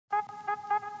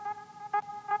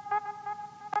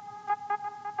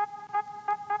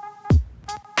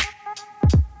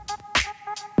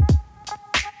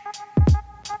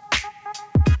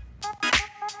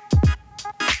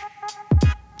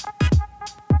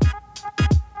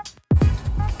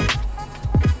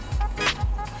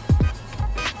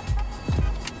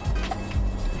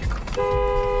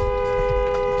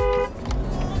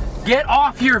Get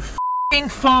off your f***ing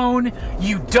phone,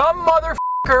 you dumb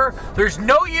motherfucker. There's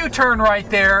no U-turn right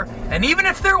there, and even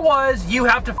if there was, you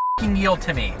have to f***ing yield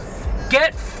to me.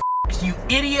 Get f***ed, you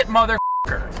idiot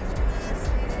motherfucker.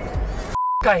 F***,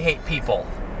 I hate people.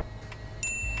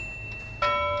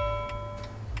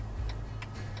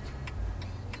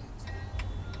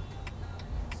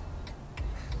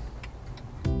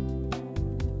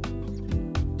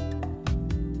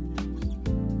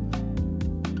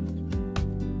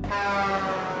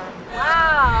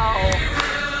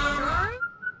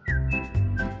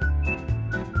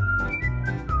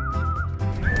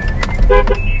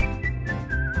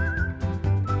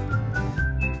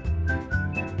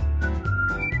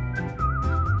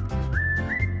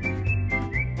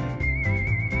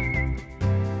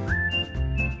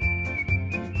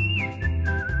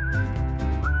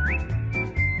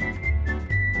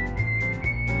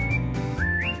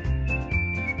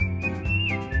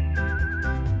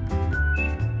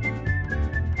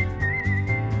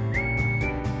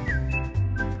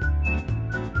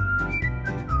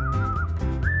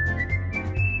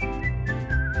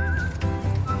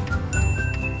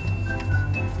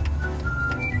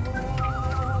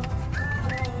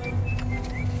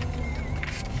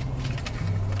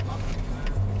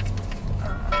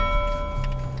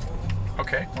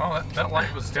 Okay, well that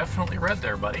light was definitely red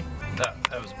there, buddy. That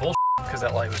was bullshit because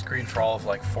that light was green for all of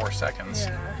like 4 seconds.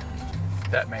 Yeah.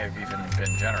 That may have even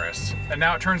been generous. And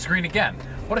now it turns green again.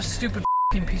 What a stupid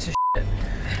f***ing piece of shit.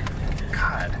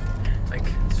 God, like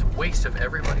it's a waste of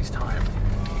everybody's time.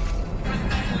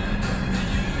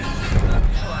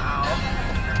 Wow.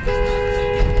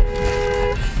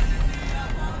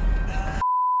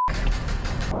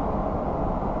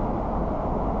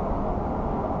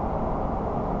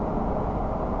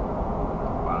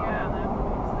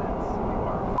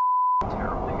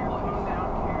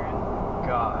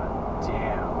 God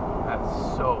damn, that's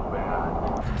so bad.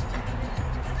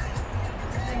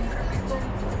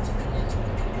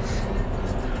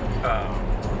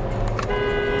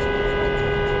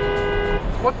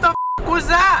 What the f was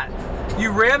that?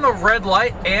 You ran the red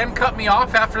light and cut me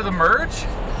off after the merge?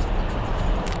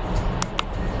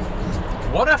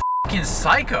 What a f***ing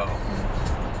psycho.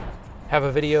 Have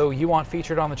a video you want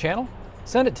featured on the channel?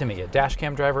 Send it to me at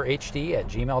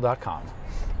DashCamDriverHD@gmail.com.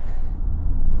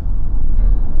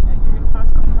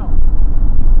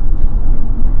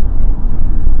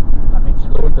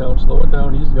 Slow it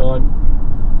down, he's gone.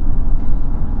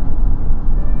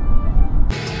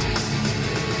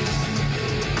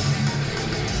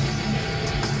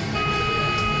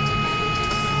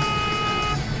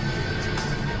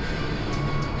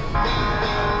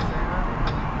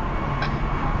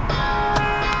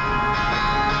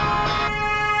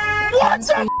 What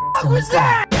the f*** was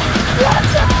that? What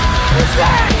the f*** was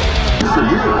that? For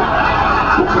you?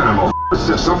 What kind of a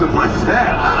says something like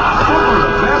that? Fuck on a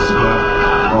Vespa?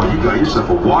 Oh, you got yourself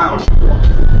a wild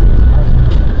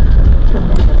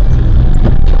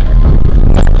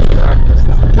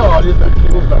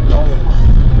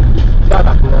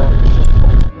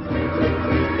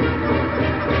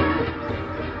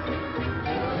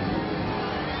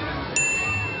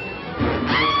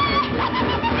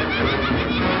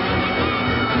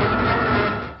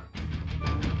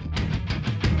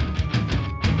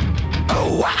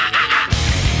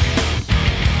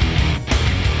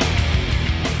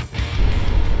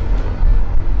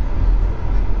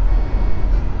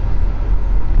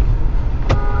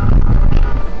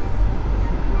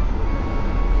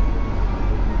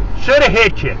Should have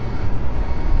hit you.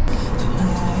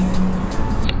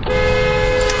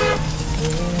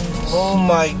 Oh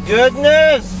my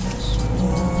goodness!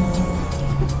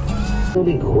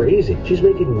 Sounding crazy. She's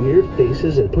making weird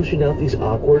faces and pushing out these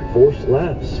awkward forced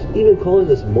laughs. Even calling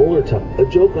this Muller Time, a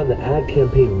joke on the ad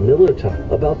campaign Miller Time,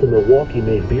 about the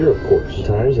Milwaukee-made beer, of course.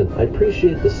 Sometimes, and I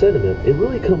appreciate the sentiment, it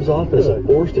really comes off as a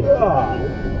forced... Stay to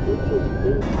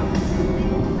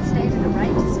the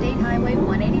right to State Highway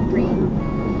 183.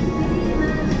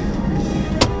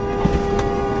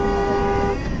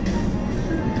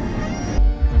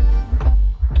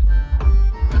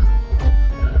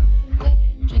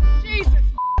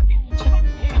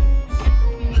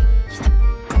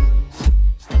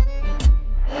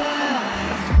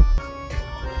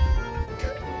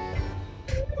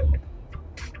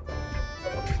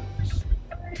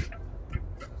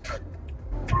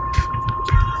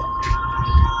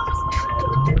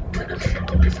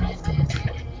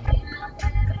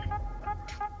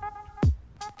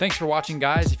 Thanks for watching,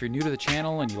 guys. If you're new to the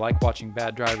channel and you like watching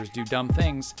bad drivers do dumb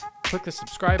things, click the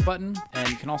subscribe button, and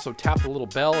you can also tap the little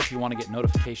bell if you want to get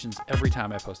notifications every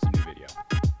time I post a new video.